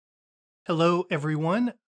Hello,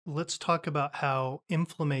 everyone. Let's talk about how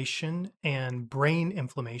inflammation and brain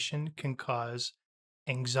inflammation can cause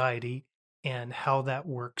anxiety and how that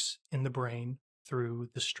works in the brain through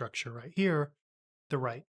the structure right here, the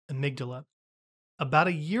right amygdala. About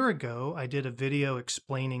a year ago, I did a video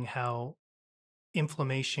explaining how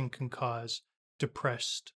inflammation can cause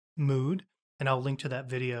depressed mood, and I'll link to that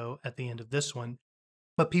video at the end of this one.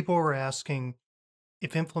 But people were asking,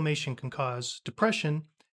 if inflammation can cause depression,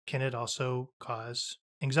 can it also cause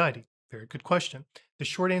anxiety? Very good question. The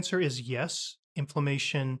short answer is yes.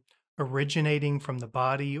 Inflammation originating from the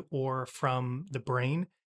body or from the brain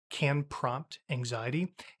can prompt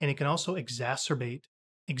anxiety, and it can also exacerbate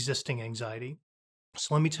existing anxiety.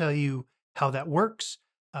 So, let me tell you how that works.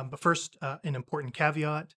 But first, an important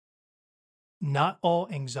caveat: not all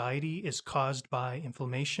anxiety is caused by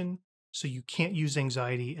inflammation. So you can't use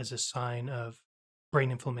anxiety as a sign of brain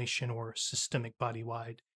inflammation or systemic body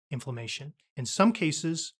wide inflammation. In some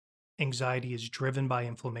cases, anxiety is driven by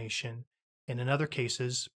inflammation. And in other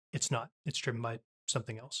cases, it's not. It's driven by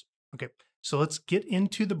something else. Okay. So let's get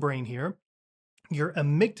into the brain here. Your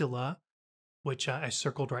amygdala, which I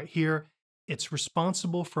circled right here, it's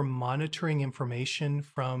responsible for monitoring information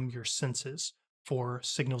from your senses for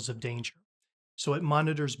signals of danger. So it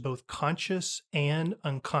monitors both conscious and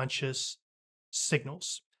unconscious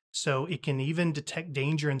signals. So it can even detect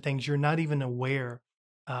danger and things you're not even aware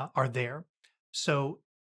are there. So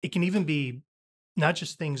it can even be not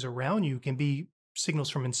just things around you, it can be signals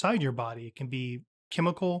from inside your body. It can be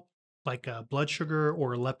chemical, like blood sugar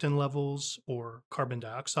or leptin levels or carbon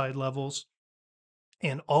dioxide levels.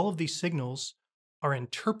 And all of these signals are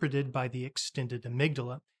interpreted by the extended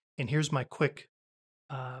amygdala. And here's my quick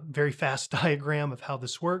very fast diagram of how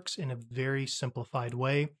this works in a very simplified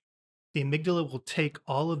way. The amygdala will take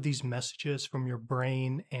all of these messages from your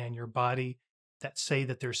brain and your body that say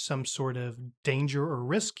that there's some sort of danger or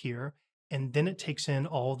risk here. And then it takes in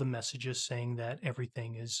all the messages saying that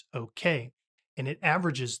everything is okay. And it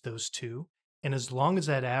averages those two. And as long as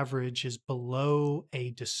that average is below a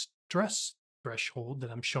distress threshold that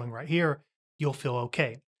I'm showing right here, you'll feel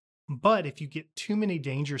okay. But if you get too many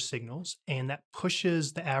danger signals and that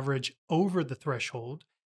pushes the average over the threshold,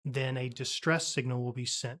 then a distress signal will be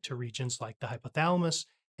sent to regions like the hypothalamus,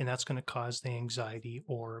 and that's going to cause the anxiety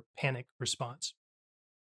or panic response.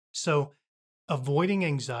 So, avoiding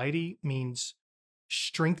anxiety means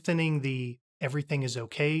strengthening the everything is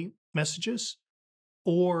okay messages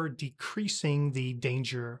or decreasing the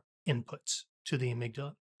danger inputs to the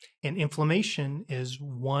amygdala. And inflammation is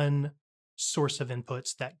one source of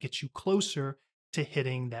inputs that gets you closer to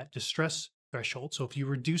hitting that distress threshold. So if you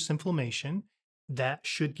reduce inflammation, that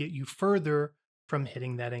should get you further from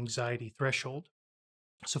hitting that anxiety threshold.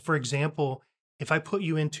 So, for example, if I put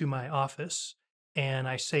you into my office and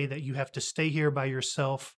I say that you have to stay here by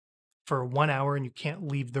yourself for 1 hour and you can't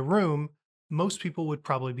leave the room, most people would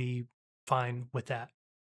probably be fine with that.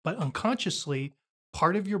 But unconsciously,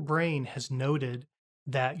 part of your brain has noted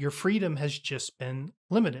that your freedom has just been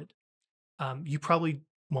limited. You probably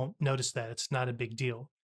won't notice that. It's not a big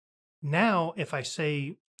deal. Now, if I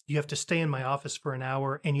say you have to stay in my office for an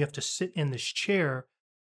hour and you have to sit in this chair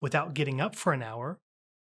without getting up for an hour,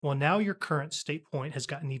 well, now your current state point has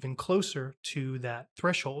gotten even closer to that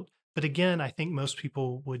threshold. But again, I think most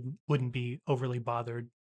people wouldn't be overly bothered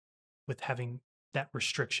with having that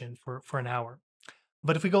restriction for an hour.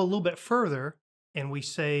 But if we go a little bit further and we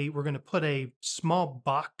say we're going to put a small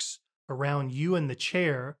box around you and the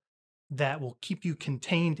chair that will keep you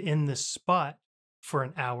contained in this spot for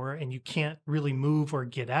an hour and you can't really move or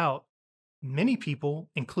get out, many people,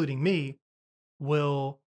 including me,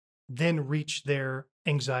 will then reach their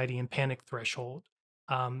anxiety and panic threshold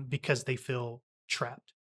because they feel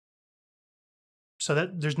trapped. So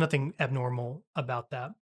that there's nothing abnormal about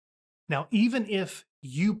that. Now, even if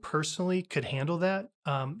you personally could handle that,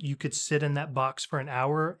 you could sit in that box for an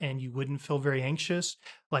hour and you wouldn't feel very anxious.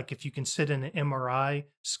 Like if you can sit in an MRI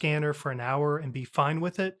scanner for an hour and be fine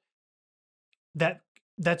with it,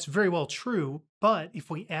 that's very well true. But if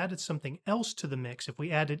we added something else to the mix, if we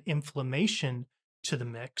added inflammation to the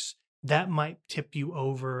mix, that might tip you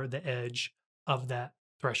over the edge of that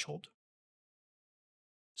threshold.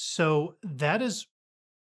 So that's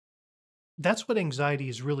what anxiety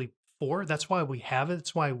is really for. That's why we have it.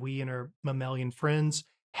 It's why we and our mammalian friends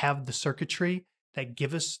have the circuitry that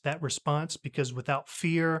give us that response, because without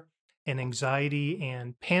fear and anxiety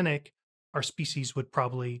and panic, our species would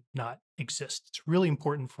probably not exist. It's really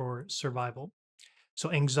important for survival.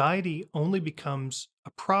 So anxiety only becomes a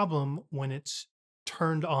problem when it's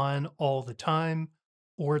turned on all the time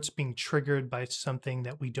or it's being triggered by something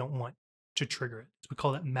that we don't want to trigger it. We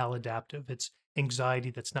call that maladaptive. It's anxiety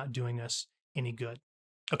that's not doing us any good.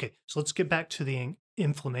 Okay, so let's get back to the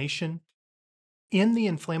inflammation. In the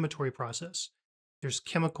inflammatory process, there's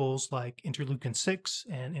chemicals like interleukin 6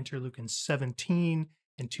 and interleukin 17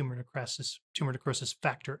 and tumor necrosis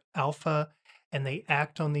factor alpha, and they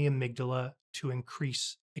act on the amygdala to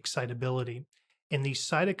increase excitability. And these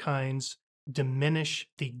cytokines diminish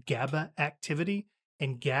the GABA activity,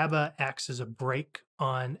 and GABA acts as a brake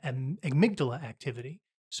on amygdala activity.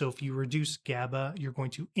 So if you reduce GABA, you're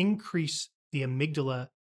going to increase the amygdala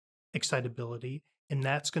excitability, and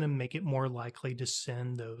that's going to make it more likely to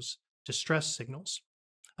send those distress signals.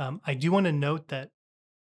 I do want to note that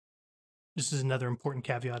this is another important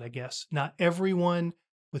caveat, I guess. Not everyone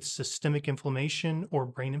with systemic inflammation or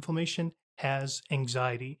brain inflammation has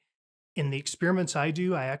anxiety. In the experiments I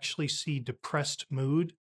do, I actually see depressed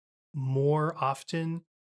mood more often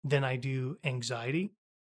than I do anxiety.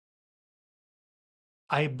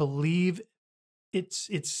 I believe it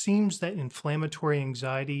seems that inflammatory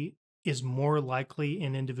anxiety is more likely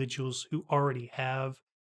in individuals who already have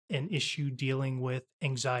an issue dealing with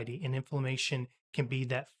anxiety, and inflammation can be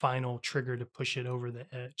that final trigger to push it over the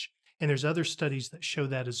edge. And there's other studies that show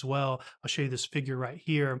that as well. I'll show you this figure right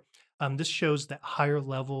here. This shows that higher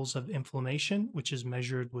levels of inflammation, which is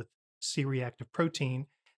measured with C-reactive protein,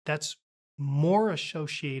 that's more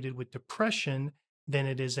associated with depression than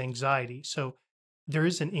it is anxiety. So there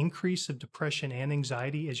is an increase of depression and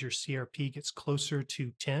anxiety as your CRP gets closer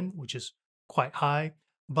to 10, which is quite high,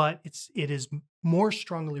 but it is more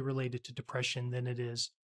strongly related to depression than it is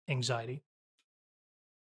anxiety.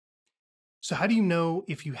 So how do you know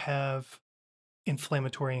if you have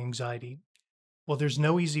inflammatory anxiety? Well, there's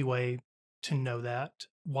no easy way to know that.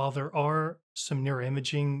 While there are some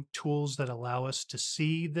neuroimaging tools that allow us to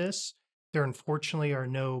see this, there unfortunately are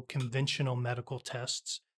no conventional medical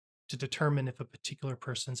tests to determine if a particular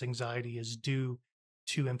person's anxiety is due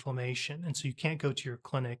to inflammation. And so you can't go to your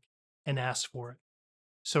clinic and ask for it.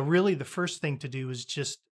 So, really, the first thing to do is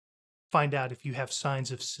just find out if you have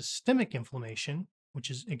signs of systemic inflammation, which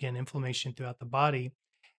is, again, inflammation throughout the body.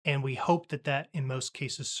 And we hope that that, in most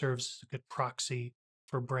cases, serves as a good proxy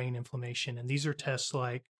for brain inflammation. And these are tests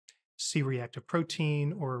like C-reactive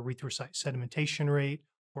protein or erythrocyte sedimentation rate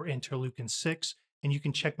or interleukin 6. And you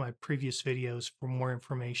can check my previous videos for more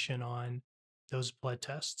information on those blood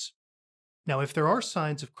tests. Now, if there are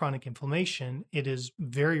signs of chronic inflammation, it is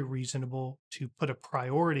very reasonable to put a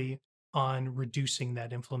priority on reducing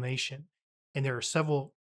that inflammation. And there are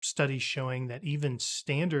several studies showing that even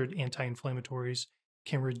standard anti-inflammatories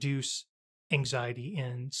can reduce anxiety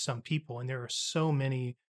in some people. And there are so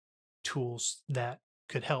many tools that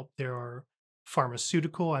could help. There are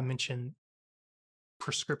pharmaceutical, I mentioned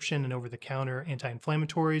prescription and over-the-counter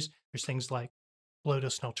anti-inflammatories. There's things like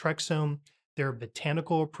low-dose naltrexone. There are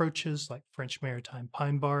botanical approaches like French maritime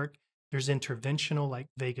pine bark. There's interventional like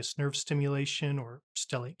vagus nerve stimulation or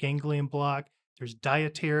stellate ganglion block. There's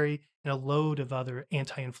dietary and a load of other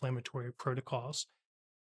anti-inflammatory protocols.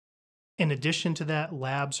 In addition to that,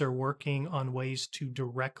 labs are working on ways to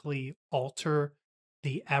directly alter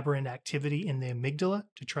the aberrant activity in the amygdala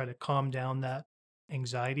to try to calm down that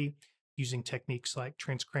anxiety using techniques like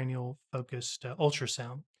transcranial focused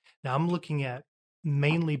ultrasound. Now, I'm looking at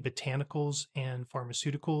mainly botanicals and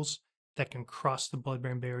pharmaceuticals that can cross the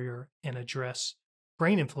blood-brain barrier and address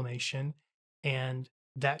brain inflammation, and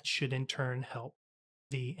that should in turn help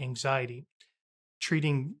the anxiety.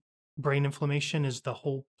 Treating brain inflammation is the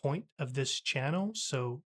whole point of this channel,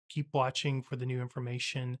 so keep watching for the new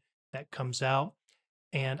information that comes out.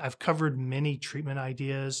 And I've covered many treatment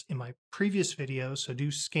ideas in my previous videos, so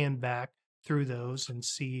do scan back through those and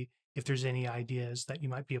see if there's any ideas that you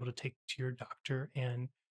might be able to take to your doctor and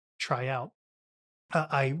try out.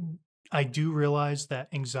 I do realize that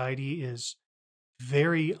anxiety is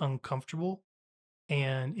very uncomfortable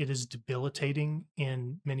and it is debilitating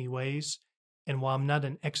in many ways. And while I'm not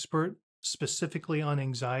an expert specifically on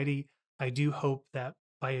anxiety, I do hope that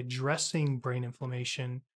by addressing brain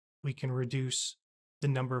inflammation, we can reduce the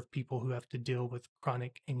number of people who have to deal with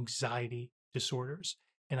chronic anxiety disorders.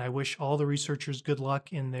 And I wish all the researchers good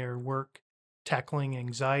luck in their work tackling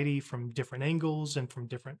anxiety from different angles and from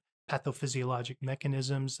different pathophysiologic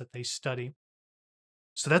mechanisms that they study.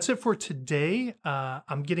 So that's it for today.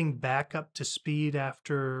 I'm getting back up to speed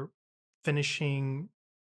after finishing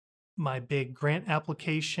my big grant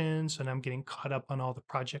applications, and I'm getting caught up on all the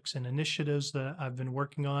projects and initiatives that I've been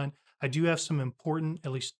working on. I do have some important,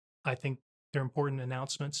 at least I think they're important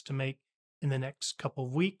announcements to make in the next couple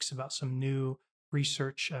of weeks about some new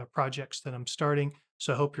research projects that I'm starting.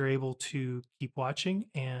 So I hope you're able to keep watching,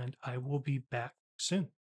 and I will be back soon.